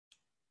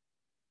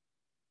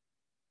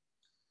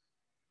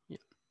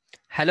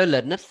Hello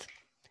learners,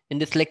 in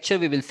this lecture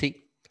we will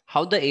see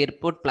how the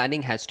airport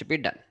planning has to be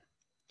done.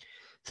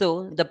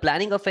 So the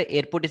planning of an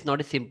airport is not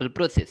a simple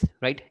process,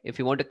 right? If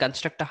you want to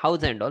construct a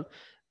house and all,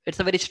 it's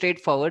a very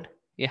straightforward.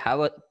 You have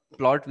a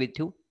plot with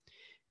you,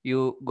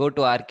 you go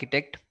to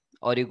architect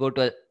or you go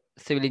to a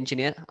civil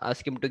engineer,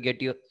 ask him to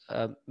get you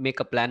make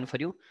a plan for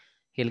you.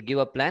 He'll give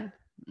a plan.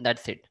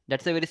 That's it.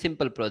 That's a very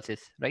simple process,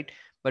 right?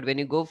 But when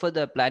you go for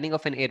the planning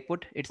of an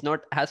airport, it's not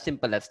as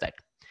simple as that.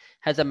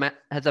 As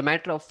a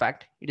matter of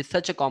fact, it is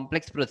such a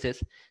complex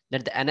process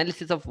that the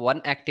analysis of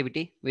one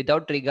activity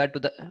without regard to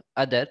the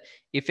other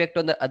effect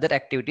on the other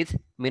activities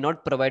may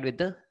not provide with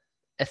the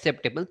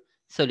acceptable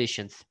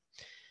solutions.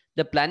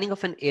 The planning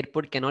of an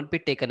airport cannot be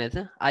taken as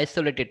a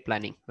isolated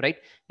planning, right?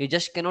 You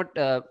just cannot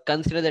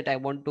consider that I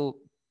want to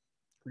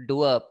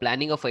do a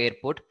planning of an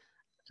airport.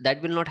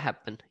 That will not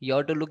happen. You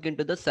have to look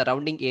into the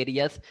surrounding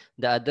areas,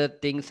 the other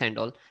things and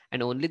all,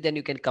 and only then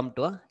you can come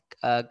to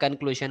a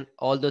conclusion.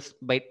 All those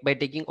by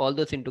taking all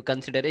those into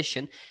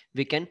consideration,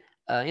 we can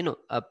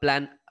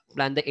plan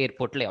the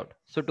airport layout.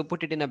 So to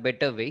put it in a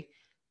better way,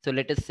 so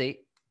let us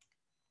say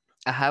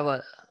I have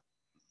a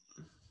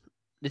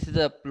this is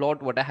a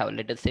plot what I have.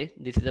 Let us say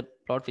this is a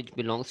plot which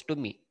belongs to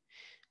me.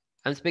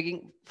 I'm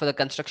speaking for the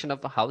construction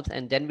of a house,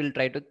 and then we'll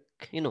try to,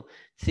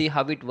 see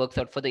how it works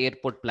out for the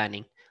airport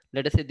planning.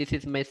 Let us say this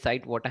is my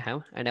site, what I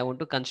have, and I want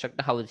to construct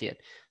a house here.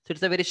 So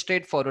it's a very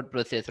straightforward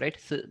process, right?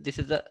 So this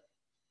is a,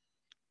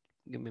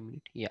 give me a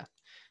minute. Yeah.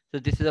 So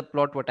this is a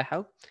plot what I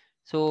have.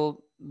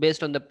 So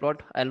based on the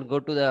plot, I'll go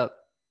to the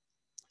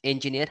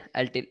engineer.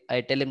 I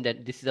tell him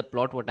that this is a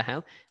plot what I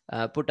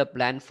have. Put a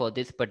plan for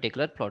this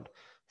particular plot.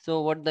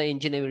 So what the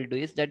engineer will do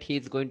is that he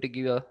is going to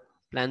give a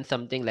plan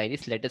something like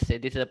this. Let us say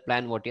this is a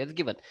plan what he has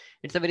given.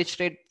 It's a very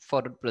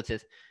straightforward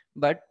process.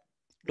 But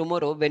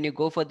tomorrow when you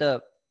go for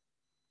the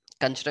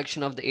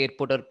construction of the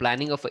airport or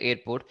planning of an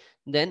airport,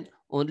 then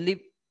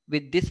only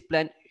with this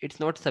plan it's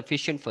not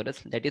sufficient for us.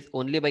 That is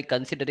only by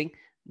considering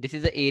this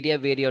is the area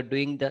where you're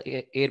doing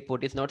the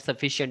airport is not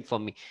sufficient for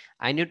me.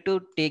 I need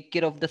to take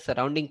care of the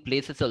surrounding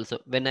places also.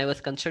 When I was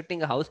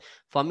constructing a house,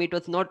 for me it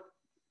was not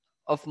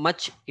of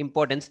much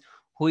importance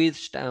who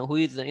is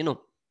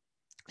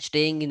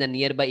staying in the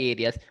nearby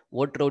areas,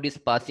 what road is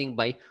passing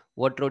by,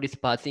 what road is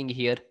passing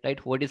here,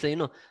 right? What is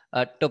the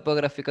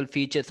topographical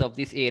features of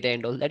this area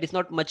and all. That is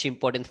not much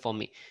importance for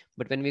me.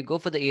 But when we go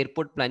for the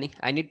airport planning,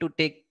 I need to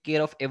take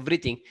care of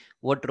everything.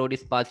 What road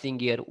is passing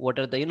here, what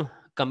are the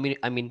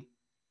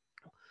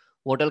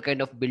what all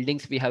kind of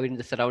buildings we have in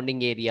the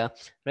surrounding area,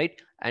 right?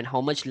 And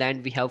how much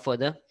land we have for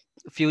the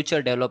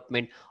future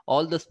development.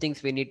 All those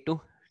things we need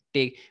to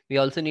take. We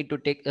also need to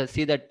take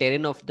see the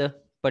terrain of the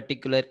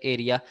particular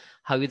area.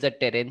 How is the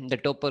terrain, the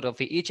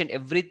topography, each and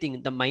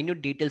everything, the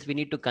minute details we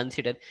need to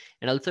consider.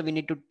 And also we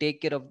need to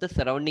take care of the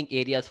surrounding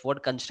areas,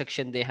 what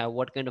construction they have,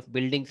 what kind of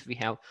buildings we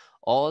have.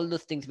 All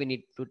those things we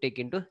need to take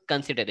into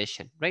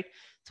consideration, right?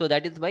 So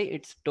that is why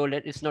it's told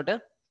that it's not a,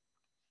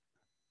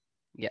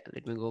 yeah,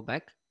 let me go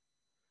back.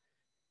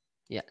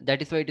 Yeah,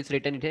 that is why it is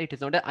written here. It is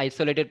not an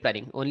isolated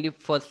planning. Only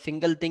for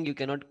single thing you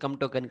cannot come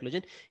to a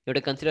conclusion. You have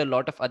to consider a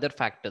lot of other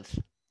factors.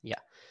 Yeah.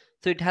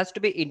 So it has to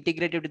be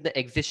integrated with the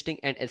existing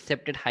and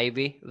accepted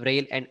highway,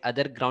 rail, and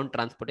other ground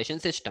transportation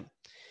system.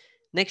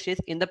 Next is,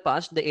 in the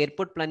past, the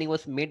airport planning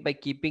was made by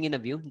keeping in a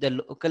view the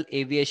local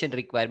aviation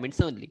requirements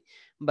only.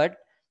 But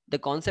the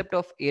concept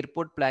of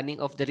airport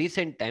planning of the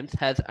recent times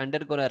has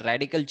undergone a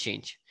radical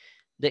change.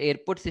 The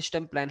airport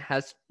system plan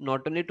has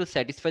not only to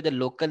satisfy the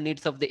local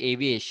needs of the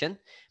aviation,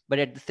 but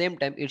at the same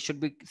time, it should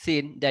be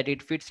seen that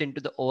it fits into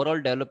the overall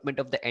development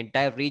of the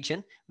entire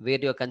region where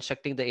you're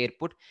constructing the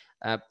airport,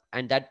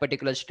 and that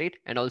particular state,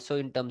 and also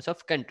in terms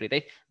of country,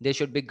 right? There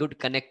should be good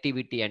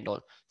connectivity and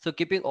all. So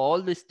keeping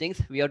all these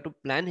things, we have to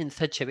plan in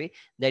such a way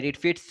that it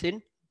fits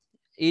in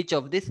each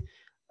of these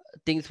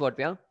things what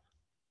we have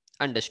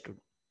understood.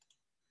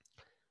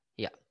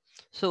 Yeah.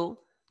 So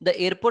the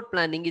airport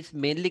planning is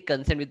mainly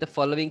concerned with the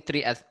following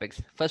three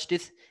aspects. First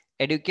is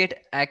educate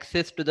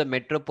access to the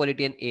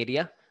metropolitan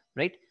area,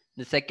 right?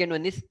 The second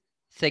one is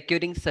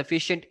securing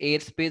sufficient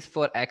airspace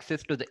for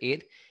access to the air.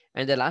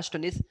 And the last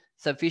one is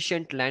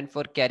sufficient land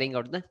for carrying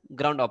out the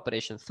ground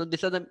operations. So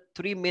these are the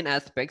three main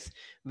aspects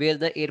where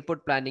the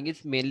airport planning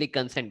is mainly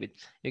concerned with.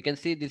 You can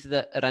see this is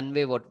the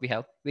runway what we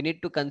have. We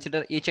need to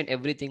consider each and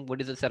everything.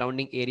 What is the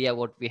surrounding area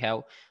what we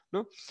have,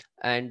 no?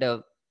 And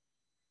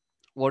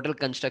what all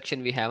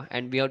construction we have,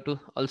 and we have to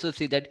also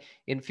see that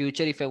in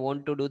future if I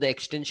want to do the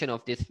extension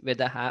of this,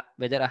 whether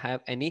I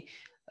have any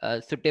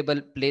suitable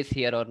place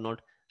here or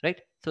not, right?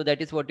 So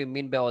that is what you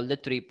mean by all the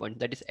 3 points.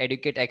 That is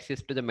educate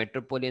access to the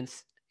metropolitan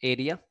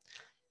area,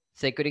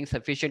 securing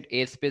sufficient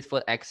airspace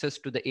for access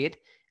to the air,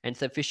 and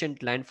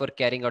sufficient land for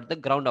carrying out the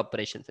ground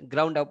operations.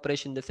 Ground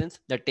operation in the sense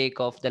the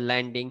takeoff, the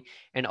landing,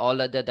 and all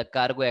other the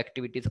cargo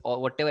activities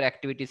or whatever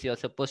activities you are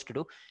supposed to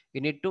do.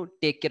 You need to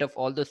take care of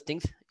all those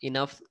things.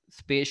 Enough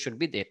space should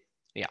be there.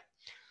 Yeah.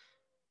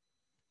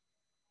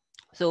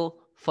 So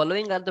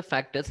following are the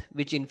factors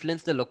which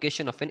influence the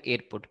location of an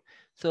airport.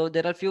 So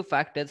there are few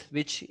factors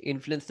which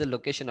influence the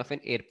location of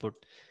an airport.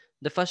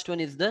 The first one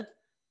is the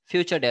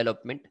future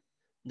development.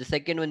 The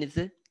second one is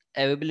the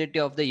availability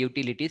of the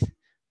utilities.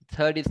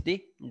 Third is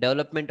the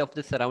development of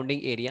the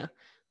surrounding area.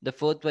 The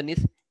fourth one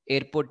is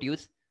airport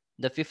use.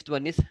 The fifth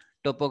one is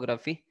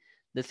topography.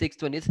 The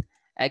sixth one is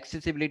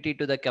accessibility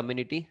to the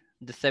community.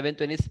 The seventh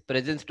one is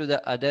presence to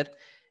the other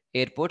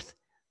airports.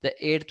 The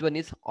eighth one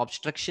is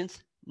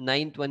obstructions.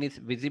 Ninth one is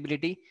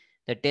visibility.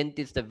 The 10th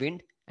is the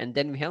wind. And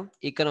then we have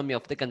economy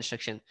of the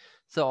construction.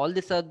 So all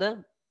these are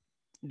the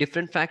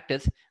different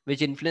factors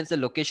which influence the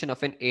location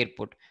of an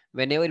airport.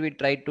 Whenever we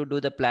try to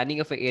do the planning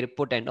of an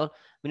airport and all,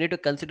 we need to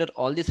consider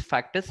all these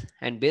factors,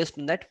 and based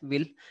on that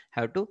we'll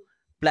have to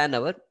plan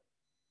our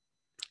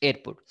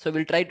airport. So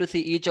we'll try to see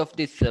each of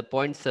these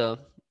points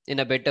in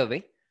a better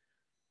way.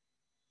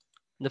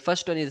 The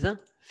first one is the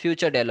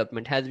future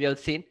development. As we have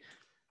seen,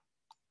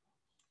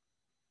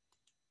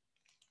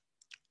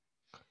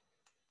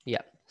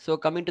 yeah, so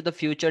coming to the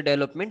future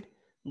development,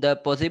 the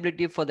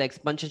possibility for the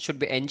expansion should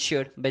be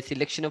ensured by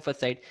selection of a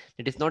site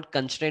that is not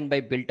constrained by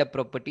built-up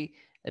property,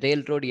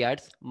 railroad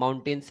yards,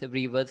 mountains,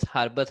 rivers,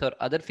 harbors, or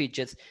other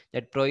features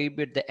that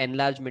prohibit the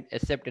enlargement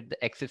except at the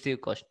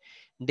excessive cost.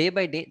 Day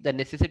by day, the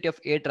necessity of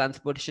air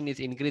transportation is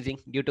increasing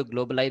due to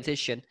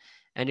globalization,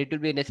 and it will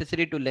be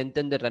necessary to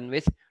lengthen the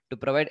runways to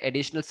provide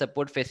additional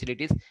support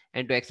facilities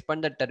and to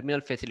expand the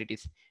terminal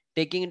facilities.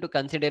 Taking into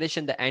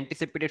consideration the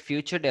anticipated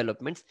future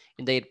developments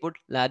in the airport,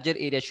 larger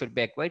areas should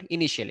be acquired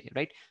initially,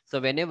 right? So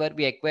whenever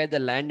we acquire the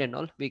land and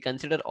all, we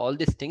consider all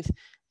these things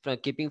from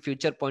keeping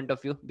future point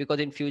of view, because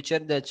in future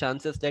the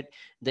chances that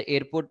the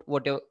airport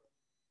whatever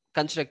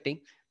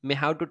constructing may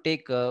have to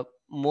take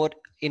more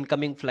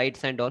incoming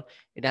flights and all,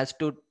 it has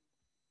to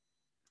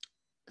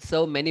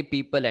serve many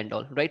people and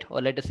all, right? Or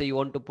let us say you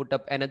want to put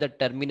up another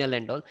terminal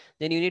and all,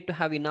 then you need to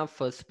have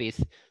enough space.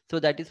 So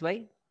that is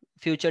why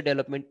future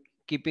development,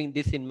 keeping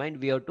this in mind,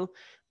 we have to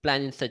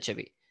plan in such a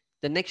way.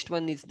 The next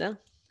one is the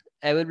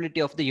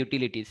availability of the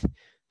utilities.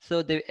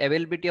 So the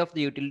availability of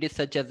the utilities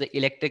such as the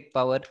electric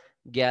power,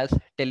 gas,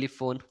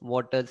 telephone,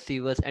 water,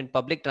 sewers, and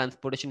public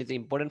transportation is an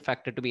important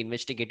factor to be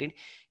investigated.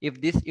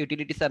 If these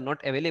utilities are not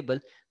available,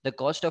 the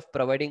cost of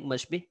providing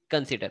must be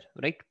considered,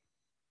 right?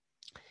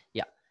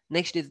 Yeah.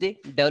 Next is the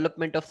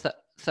development of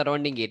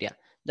surrounding area.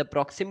 The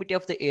proximity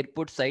of the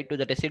airport site to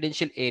the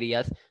residential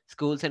areas,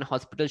 schools, and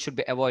hospitals should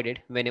be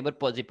avoided whenever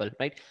possible,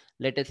 right?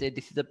 Let us say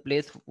this is a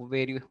place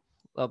where you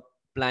are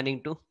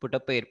planning to put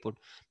up an airport.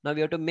 Now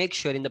we have to make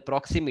sure in the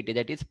proximity,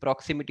 that is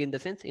proximity in the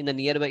sense in the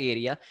nearby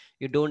area,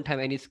 you don't have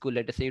any school.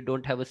 Let us say you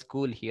don't have a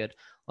school here,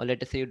 or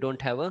let us say you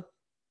don't have a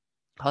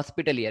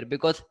hospital here,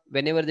 because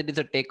whenever there is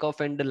a takeoff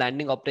and the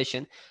landing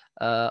operation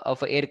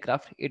of an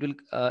aircraft, it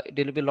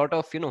will be a lot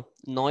of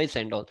noise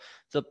and all.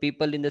 So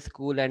people in the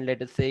school and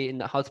let us say in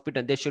the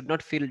hospital, they should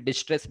not feel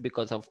distressed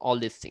because of all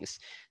these things.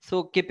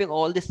 So keeping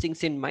all these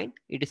things in mind,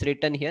 it is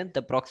written here,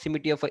 the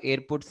proximity of an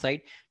airport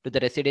site to the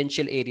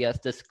residential areas,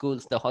 the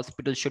schools, the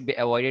hospitals should be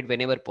avoided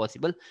whenever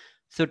possible.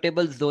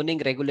 Suitable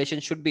zoning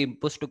regulations should be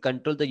imposed to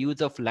control the use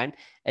of land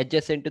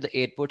adjacent to the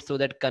airport so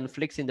that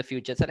conflicts in the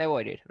future are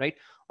avoided, right?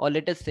 Or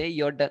let us say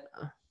you're done,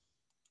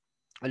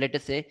 let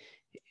us say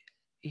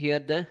here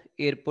the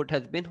airport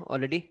has been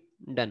already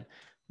done,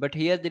 but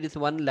here there is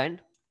one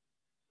land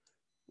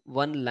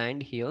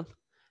here,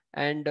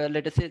 and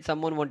let us say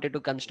someone wanted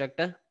to construct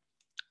a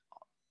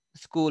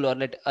school or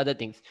let other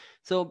things.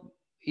 So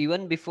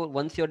even before,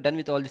 once you're done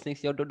with all these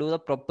things, you have to do the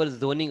proper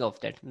zoning of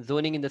that.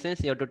 Zoning in the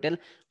sense you have to tell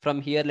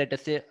from here, let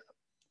us say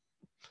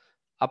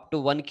up to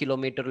 1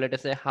 kilometer, let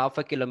us say half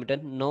a kilometer,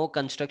 no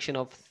construction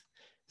of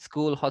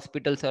school,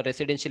 hospitals, or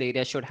residential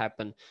areas should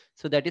happen.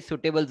 So that is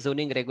suitable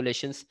zoning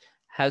regulations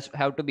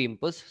have to be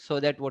imposed, so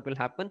that what will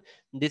happen,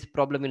 this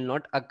problem will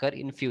not occur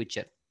in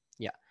future.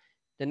 Yeah.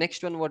 The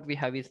next one what we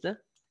have is the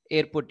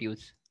airport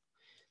use.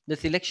 The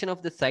selection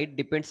of the site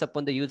depends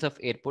upon the use of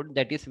airport,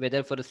 that is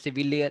whether for a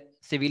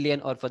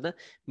civilian or for the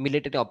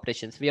military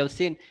operations. We have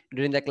seen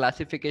during the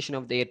classification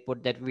of the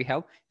airport that we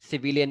have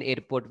civilian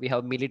airport, we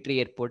have military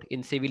airport.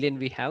 In civilian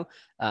we have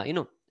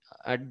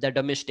the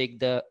domestic,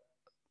 the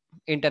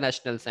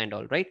internationals and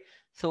all, right?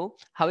 So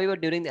however,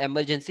 during the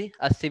emergency,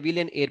 a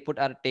civilian airport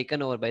are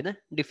taken over by the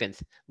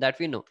defense, that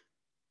we know.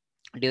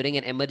 During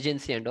an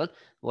emergency and all,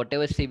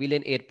 whatever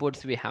civilian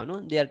airports we have,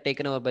 no, they are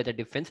taken over by the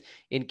defense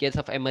in case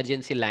of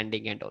emergency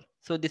landing and all.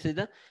 So this is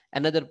the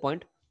another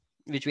point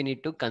which we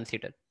need to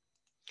consider.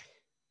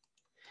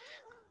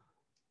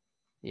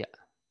 Yeah.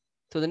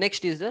 So the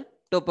next is the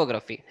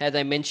topography. As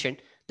I mentioned,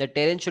 the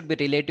terrain should be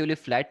relatively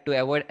flat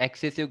to avoid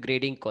excessive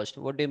grading cost.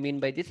 What do you mean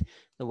by this?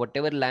 So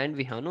whatever land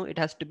we have, no, it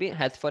has to be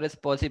as far as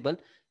possible,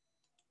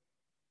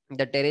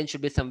 the terrain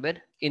should be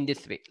somewhere in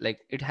this way,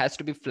 like it has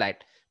to be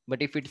flat.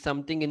 But if it's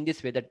something in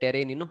this way, the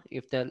terrain,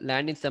 if the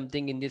land is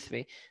something in this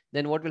way,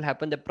 then what will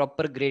happen, the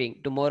proper grading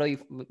tomorrow,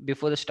 if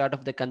before the start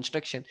of the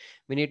construction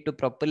we need to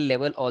properly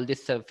level all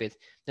this surface,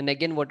 then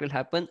again what will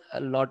happen, a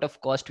lot of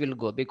cost will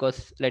go,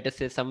 because let us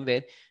say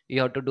somewhere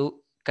you have to do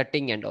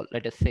cutting and all.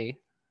 Let us say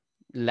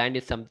land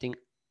is something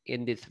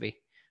in this way,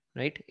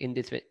 right, in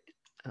this way.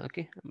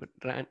 Okay,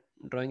 I'm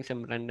drawing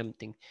some random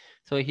thing.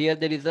 So here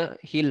there is a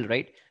hill,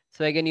 right?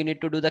 So again, you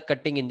need to do the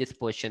cutting in this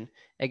portion.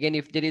 Again,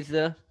 if there is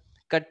a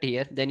cut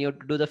here, then you have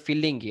to do the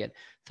filling here.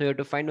 So you have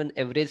to find one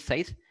average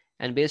size,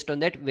 and based on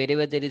that,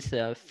 wherever there is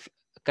a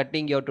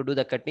cutting, you have to do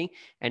the cutting,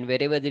 and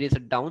wherever there is a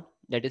down,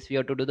 that is, you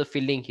have to do the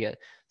filling here.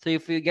 So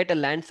if you get a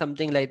land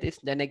something like this,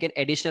 then again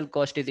additional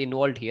cost is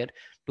involved here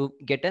to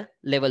get a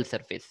level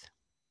surface.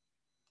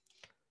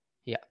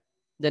 Yeah.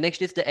 The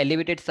next is the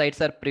elevated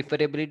sites are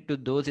preferably to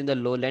those in the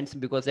lowlands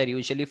because they're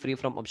usually free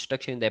from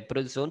obstruction in the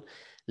approach zone,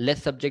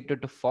 less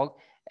subjected to fog,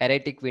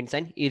 erratic winds,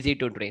 and easy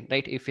to drain.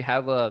 Right? If you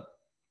have a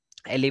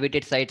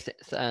elevated sites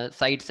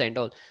and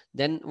all,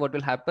 then what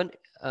will happen,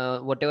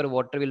 whatever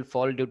water will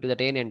fall due to the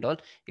rain and all,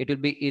 it will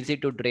be easy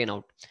to drain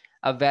out.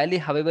 A valley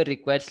however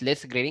requires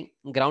less grading,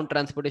 ground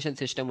transportation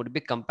system would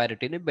be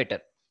comparatively better.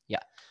 Yeah.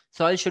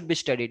 Soil should be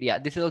studied. Yeah,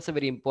 this is also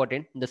very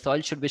important. The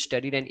soil should be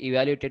studied and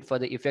evaluated for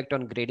the effect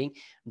on grading,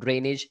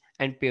 drainage,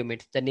 and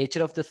pavement. The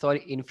nature of the soil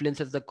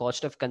influences the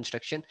cost of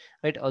construction,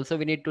 right? Also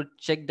we need to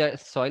check the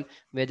soil,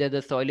 whether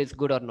the soil is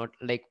good or not.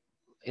 Like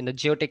in the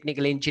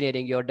geotechnical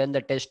engineering, you have done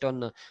the test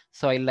on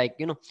soil, like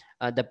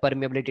the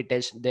permeability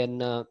test,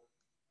 then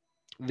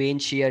vein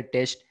shear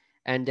test,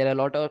 and there are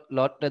a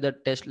lot other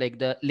tests like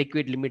the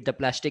liquid limit, the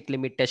plastic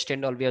limit test,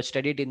 and all we have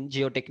studied in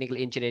geotechnical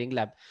engineering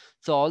lab.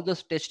 So all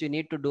those tests you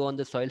need to do on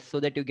the soil so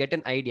that you get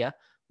an idea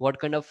what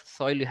kind of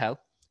soil you have,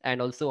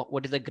 and also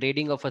what is the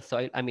grading of a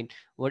soil. I mean,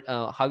 what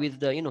how is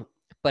the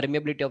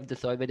permeability of the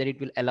soil, whether it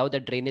will allow the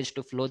drainage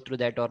to flow through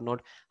that or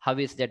not. How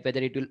is that,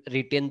 whether it will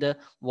retain the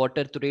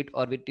water through it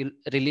or it will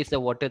release the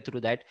water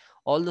through that.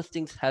 All those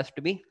things have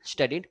to be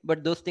studied,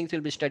 but those things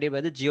will be studied by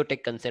the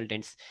geotech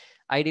consultants.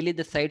 Ideally,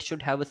 the site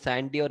should have a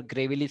sandy or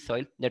gravelly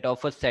soil that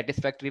offers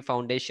satisfactory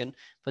foundation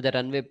for the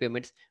runway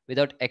pavements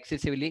without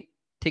excessively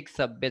thick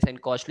subbase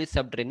and costly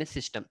sub-drainage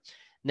system.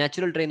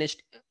 Natural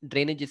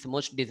drainage is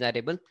most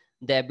desirable.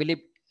 The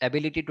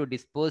ability to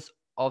dispose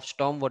of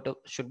storm water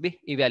should be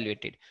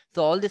evaluated.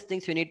 So all these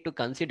things you need to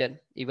consider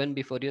even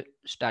before you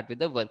start with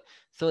the work.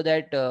 So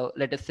that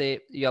let us say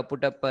you have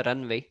put up a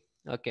runway,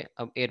 okay,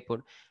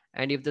 airport,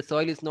 and if the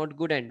soil is not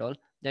good and all,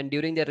 then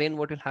during the rain,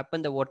 what will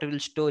happen? The water will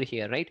store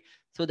here, right?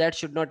 So that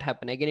should not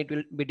happen. Again, it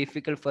will be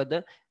difficult for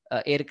the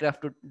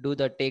aircraft to do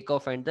the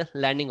takeoff and the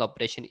landing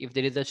operation if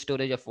there is a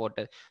storage of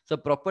water. So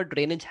proper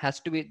drainage has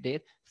to be there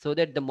so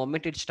that the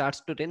moment it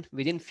starts to rain,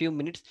 within few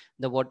minutes,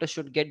 the water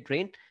should get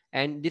drained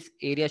and this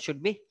area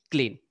should be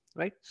clean,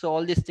 right? So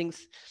all these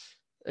things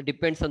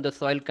depends on the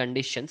soil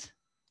conditions.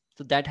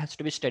 So that has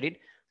to be studied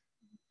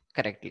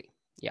correctly.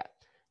 Yeah.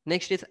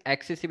 Next is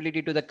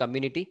accessibility to the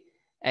community.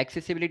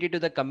 Accessibility to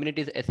the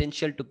community is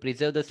essential to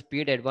preserve the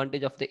speed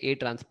advantage of the air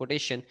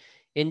transportation.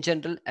 In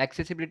general,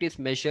 accessibility is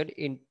measured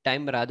in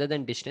time rather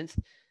than distance.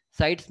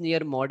 Sites near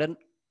modern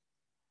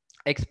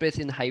express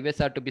in highways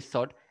are to be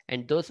sought,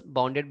 and those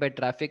bounded by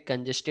traffic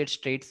congested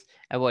streets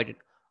avoided.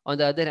 On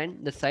the other hand,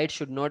 the site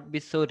should not be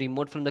so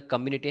remote from the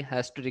community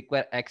as to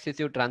require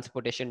excessive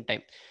transportation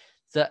time.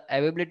 The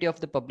availability of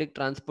the public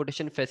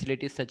transportation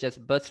facilities such as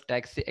bus,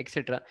 taxi,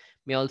 etc.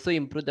 may also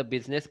improve the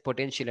business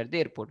potential at the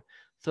airport.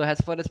 So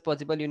as far as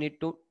possible, you need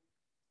to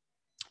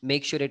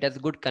make sure it has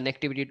good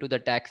connectivity to the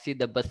taxi,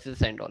 the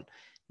buses and all.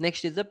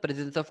 Next is the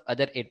presence of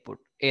other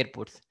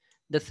airports.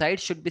 The site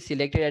should be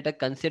selected at a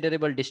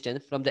considerable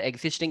distance from the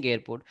existing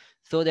airport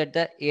so that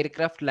the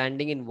aircraft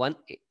landing in one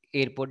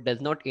airport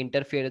does not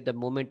interfere with the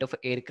movement of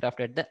aircraft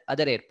at the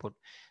other airport.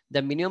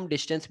 The minimum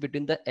distance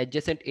between the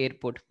adjacent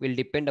airport will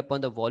depend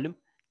upon the volume,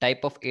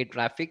 type of air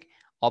traffic,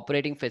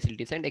 operating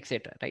facilities, and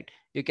etc. Right?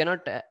 You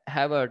cannot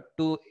have a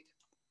two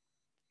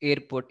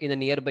airport in a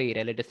nearby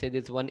area. Let us say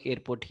there's one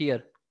airport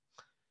here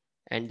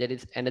and there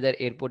is another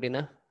airport in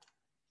a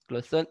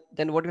close. So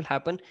then what will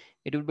happen?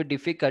 It will be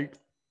difficult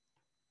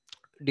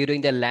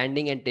during the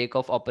landing and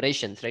takeoff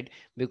operations, right?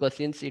 Because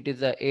since it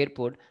is a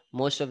airport,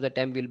 most of the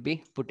time we'll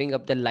be putting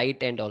up the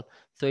light and all.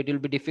 So it will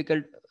be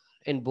difficult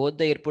in both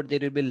the airport. There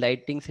will be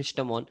lighting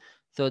system on.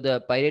 So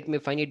the pilot may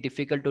find it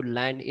difficult to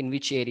land in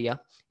which area,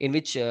 in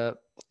which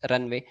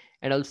runway,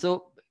 and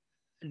also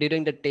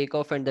during the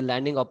takeoff and the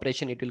landing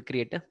operation, it will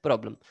create a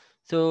problem.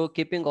 So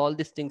keeping all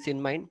these things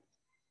in mind,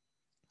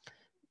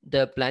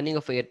 the planning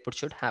of airport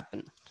should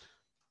happen.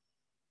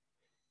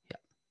 Yeah.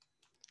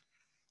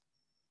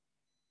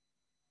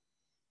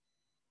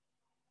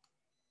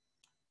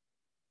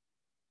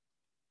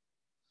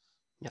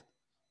 Yeah.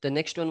 The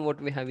next one, what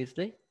we have is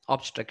the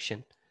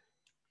obstruction.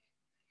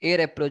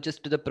 Air approaches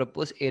to the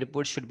proposed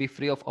airport should be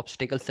free of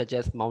obstacles such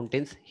as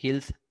mountains,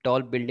 hills,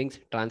 tall buildings,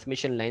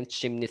 transmission lines,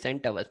 chimneys,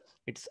 and towers.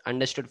 It's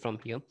understood from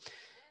here.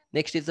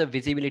 Next is the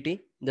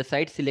visibility. The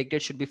site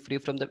selected should be free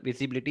from the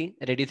visibility,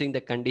 reducing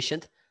the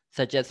conditions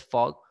such as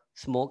fog,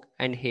 smoke,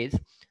 and haze.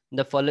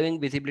 The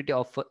following visibility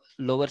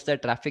lowers the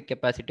traffic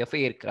capacity of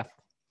aircraft.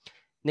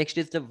 Next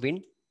is the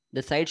wind.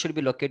 The site should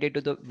be located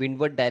to the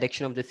windward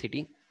direction of the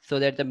city so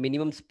that the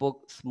minimum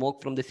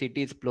smoke from the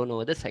city is blown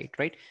over the site,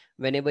 right?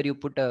 Whenever you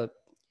put a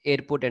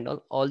airport and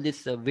all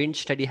this wind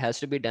study has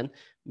to be done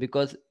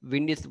because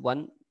wind is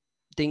one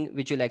thing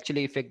which will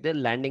actually affect the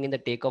landing and the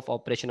takeoff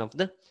operation of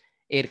the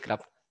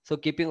aircraft. So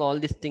keeping all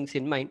these things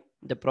in mind,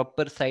 the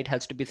proper site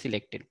has to be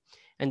selected.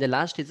 And the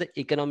last is the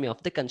economy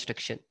of the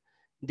construction.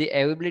 The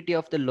availability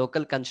of the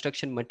local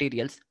construction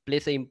materials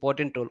plays an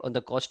important role on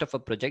the cost of a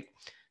project.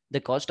 The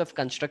cost of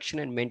construction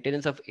and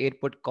maintenance of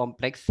airport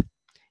complex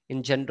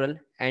in general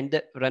and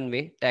the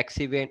runway,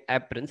 taxiway and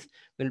aprons.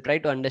 We'll try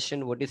to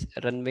understand what is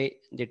runway,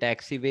 the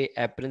taxiway,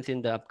 aprons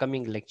in the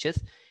upcoming lectures.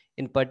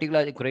 In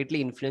particular,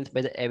 greatly influenced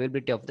by the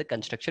availability of the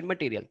construction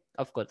material.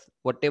 Of course,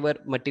 whatever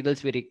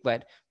materials we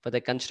require for the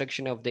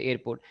construction of the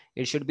airport,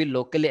 it should be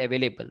locally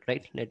available,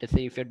 right? Let us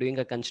say if you're doing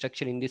a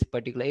construction in this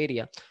particular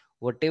area,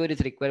 whatever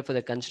is required for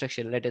the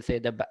construction, let us say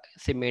the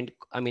cement,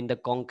 I mean the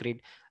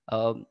concrete,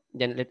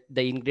 then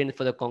the ingredients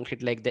for the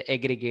concrete like the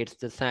aggregates,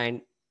 the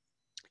sand,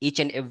 each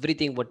and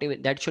everything, whatever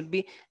that should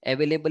be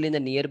available in the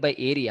nearby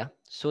area,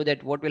 so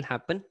that what will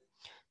happen,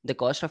 the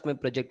cost of my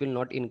project will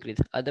not increase.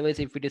 Otherwise,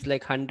 if it is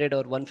like 100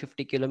 or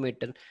 150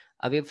 kilometer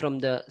away from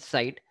the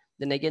site,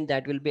 then again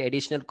that will be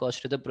additional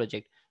cost to the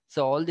project.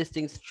 So all these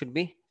things should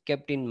be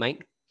kept in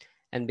mind,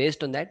 and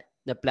based on that,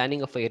 the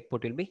planning of a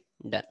airport will be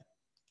done.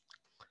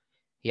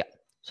 Yeah.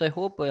 So I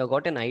hope you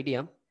got an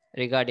idea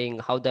regarding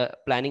how the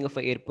planning of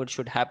an airport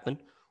should happen.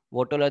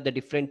 What all are the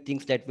different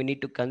things that we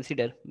need to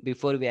consider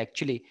before we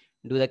actually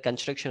do the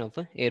construction of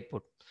an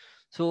airport.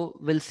 So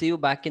we'll see you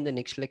back in the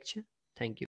next lecture. Thank you.